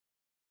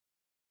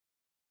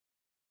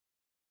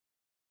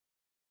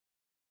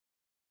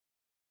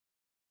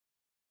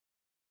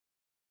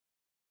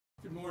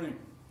Good morning.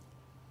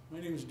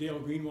 My name is Dale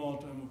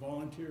Greenwalt. I'm a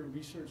volunteer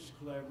research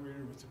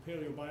collaborator with the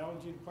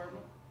Paleobiology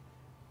Department.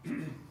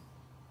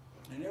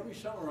 And every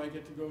summer I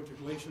get to go to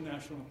Glacier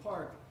National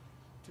Park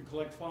to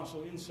collect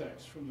fossil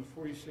insects from the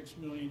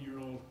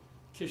 46-million-year-old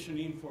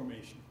Kishenehn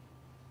Formation.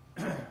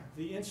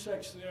 The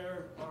insects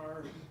there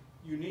are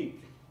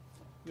unique.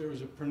 There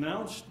is a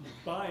pronounced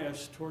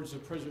bias towards the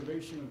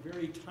preservation of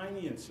very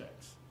tiny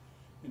insects.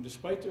 And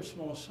despite their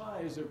small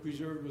size, they're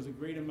preserved with a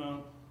great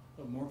amount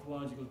of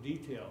morphological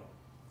detail.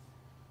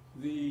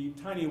 The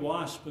tiny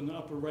wasp in the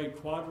upper right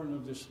quadrant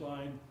of this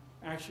slide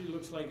actually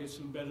looks like it's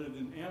embedded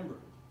in amber.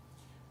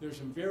 There's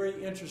some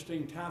very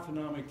interesting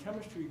taphonomic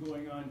chemistry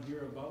going on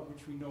here about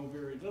which we know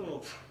very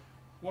little.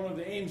 One of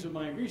the aims of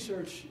my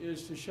research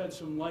is to shed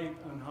some light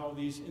on how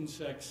these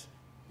insects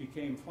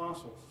became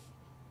fossils.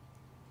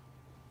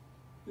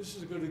 This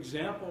is a good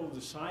example of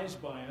the size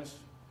bias.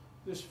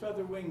 This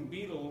featherwing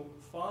beetle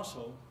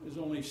fossil is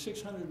only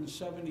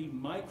 670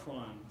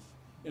 microns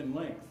in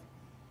length,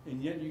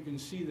 and yet you can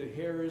see the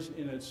hairs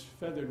in its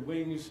feathered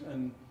wings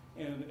and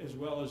as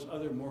well as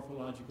other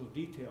morphological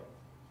detail.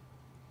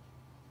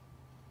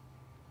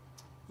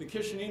 The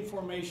Kishenehn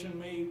Formation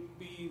may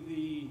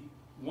be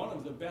one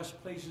of the best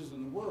places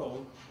in the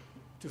world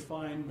to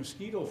find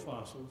mosquito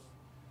fossils.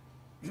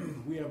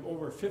 We have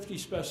over 50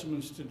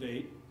 specimens to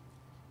date,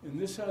 and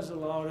this has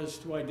allowed us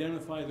to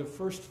identify the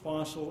first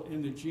fossil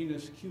in the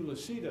genus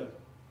Culicida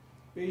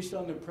based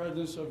on the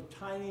presence of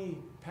tiny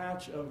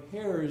patch of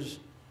hairs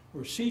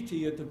or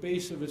setae at the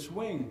base of its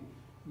wing,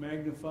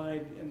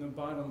 magnified in the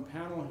bottom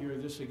panel here.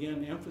 This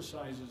again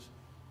emphasizes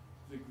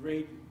the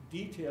great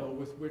detail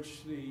with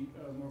which the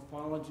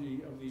morphology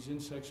of these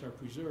insects are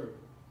preserved.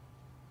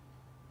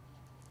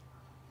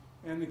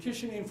 And the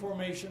Kishenehn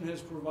Formation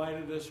has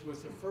provided us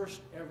with the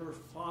first ever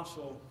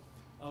fossil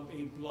of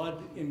a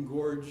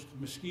blood-engorged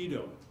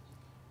mosquito.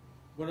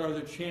 What are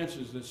the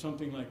chances that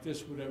something like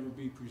this would ever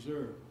be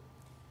preserved?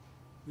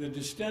 The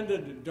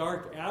distended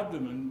dark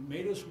abdomen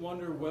made us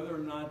wonder whether or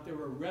not there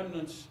were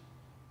remnants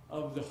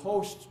of the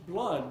host's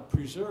blood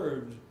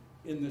preserved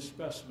in this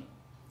specimen.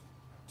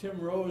 Tim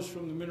Rose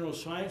from the Mineral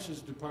Sciences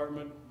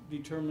Department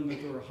determined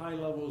that there were high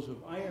levels of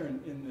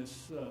iron in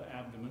this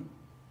abdomen.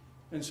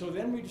 And so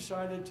then we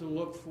decided to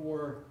look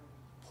for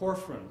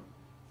porphyrin,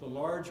 the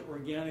large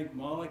organic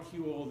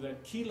molecule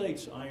that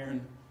chelates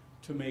iron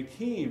to make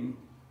heme,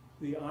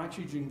 the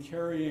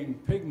oxygen-carrying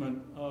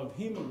pigment of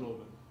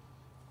hemoglobin.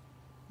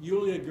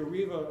 Yulia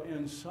Gariva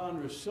and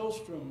Sandra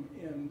Silstrom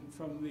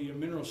from the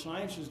Mineral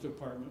Sciences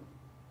Department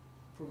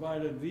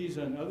provided these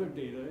and other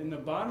data. In the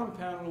bottom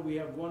panel, we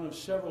have one of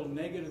several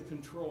negative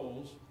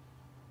controls.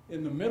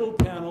 In the middle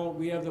panel,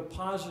 we have the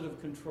positive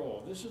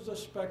control. This is a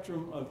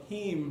spectrum of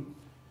heme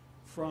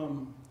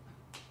from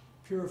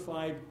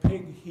purified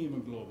pig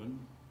hemoglobin.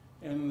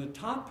 And in the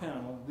top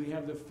panel, we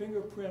have the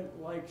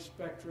fingerprint-like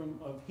spectrum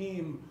of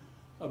heme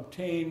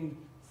obtained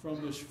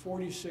from this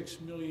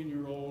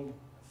 46-million-year-old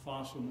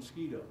fossil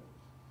mosquito.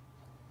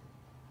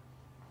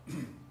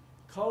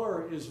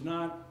 Color is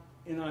not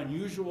an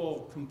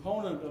unusual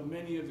component of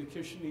many of the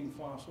Kishenehn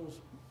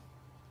fossils,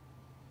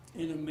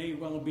 and it may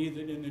well be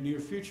that in the near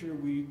future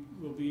we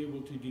will be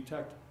able to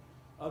detect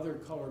other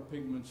color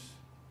pigments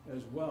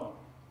as well.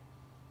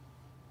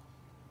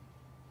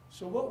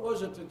 So what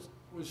was it that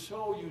was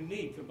so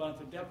unique about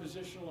the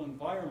depositional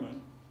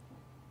environment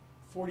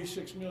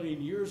 46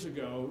 million years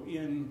ago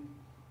in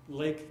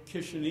Lake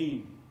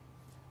Kishenehn?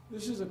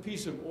 This is a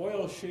piece of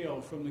oil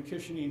shale from the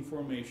Kishenehn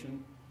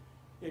Formation.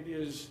 It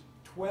is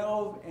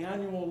 12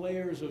 annual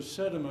layers of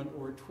sediment,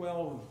 or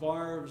 12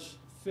 varves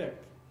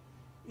thick.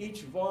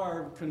 Each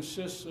varve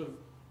consists of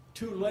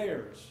 2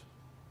 layers,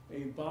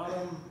 a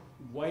bottom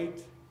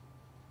white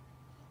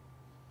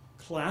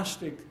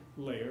clastic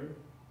layer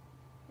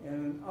and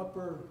an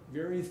upper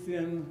very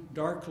thin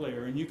dark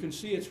layer. And you can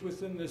see it's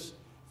within this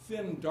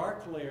thin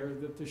dark layer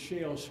that the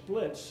shale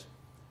splits,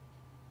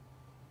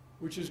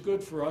 which is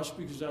good for us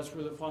because that's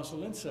where the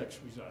fossil insects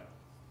reside.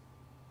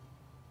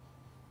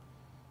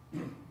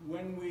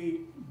 When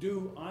we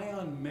do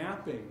ion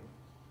mapping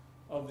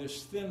of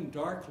this thin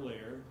dark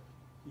layer,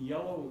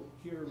 yellow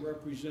here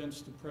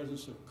represents the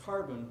presence of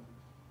carbon,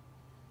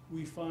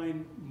 we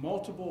find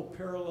multiple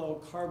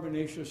parallel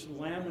carbonaceous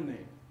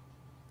laminae.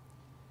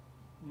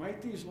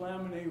 Might these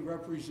laminae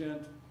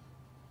represent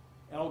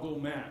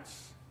algal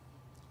mats?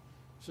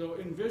 So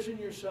envision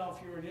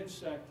yourself, you're an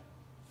insect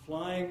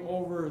flying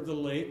over the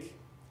lake,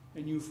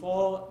 and you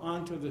fall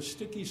onto the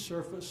sticky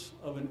surface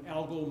of an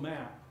algal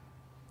mat.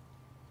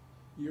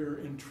 You're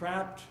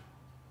entrapped,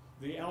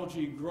 the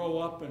algae grow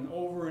up and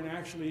over and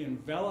actually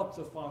envelop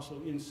the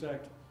fossil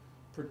insect,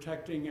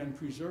 protecting and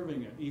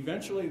preserving it.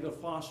 Eventually the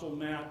fossil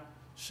mat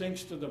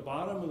sinks to the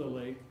bottom of the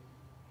lake,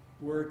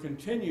 where it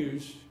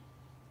continues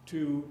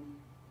to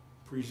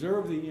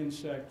preserve the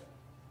insect,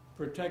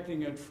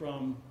 protecting it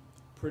from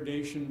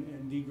predation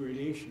and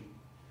degradation.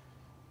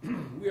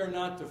 We are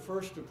not the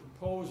first to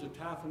propose a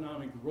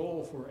taphonomic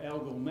role for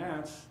algal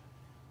mats.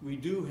 We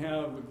do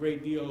have a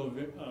great deal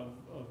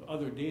of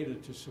other data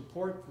to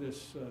support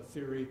this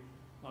theory,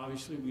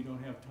 Obviously, we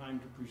don't have time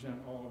to present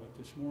all of it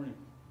this morning.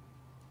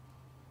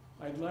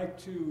 I'd like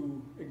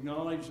to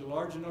acknowledge the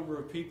large number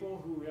of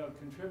people who have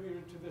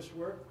contributed to this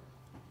work.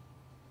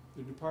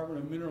 The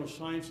Department of Mineral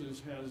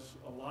Sciences has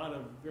a lot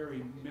of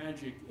very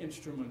magic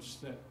instruments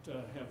that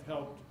have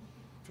helped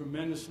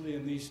tremendously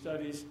in these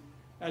studies.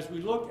 As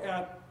we look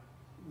at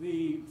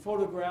the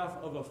photograph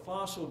of a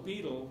fossil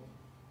beetle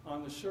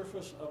on the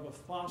surface of a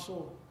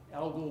fossil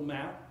algal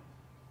mat,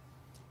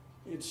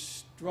 it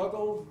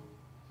struggled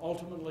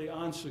ultimately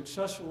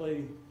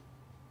unsuccessfully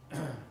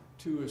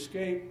to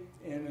escape,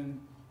 and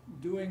in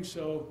doing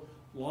so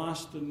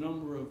lost a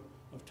number of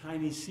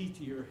tiny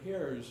setae or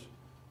hairs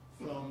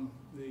from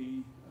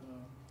the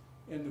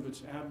end of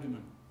its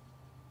abdomen.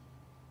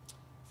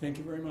 Thank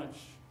you very much.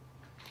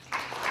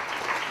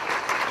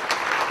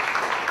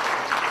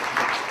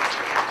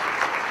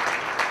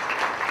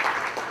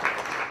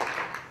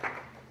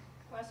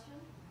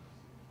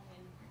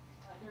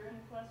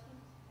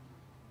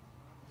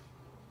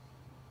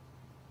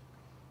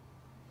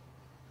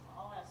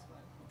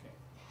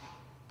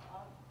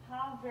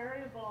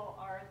 Variable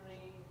are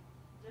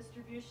the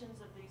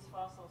distributions of these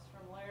fossils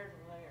from layer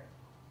to layer?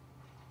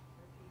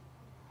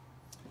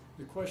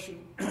 The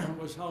question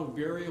was how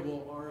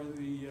variable are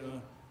the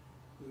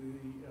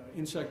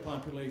insect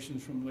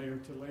populations from layer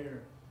to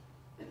layer.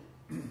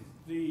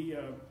 The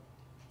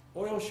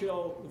oil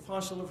shale, the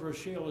fossiliferous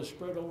shale is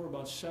spread over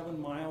about 7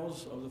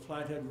 miles of the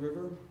Flathead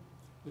River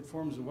that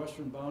forms the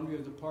western boundary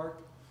of the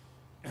park.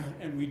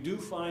 And we do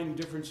find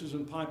differences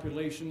in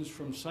populations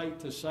from site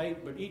to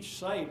site, but each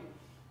site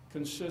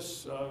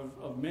consists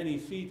of many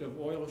feet of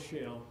oil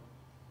shale,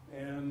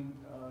 and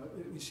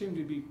they seem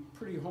to be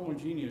pretty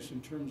homogeneous in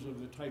terms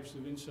of the types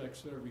of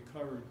insects that are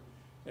recovered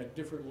at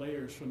different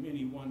layers from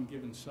any one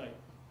given site.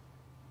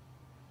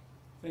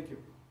 Thank you.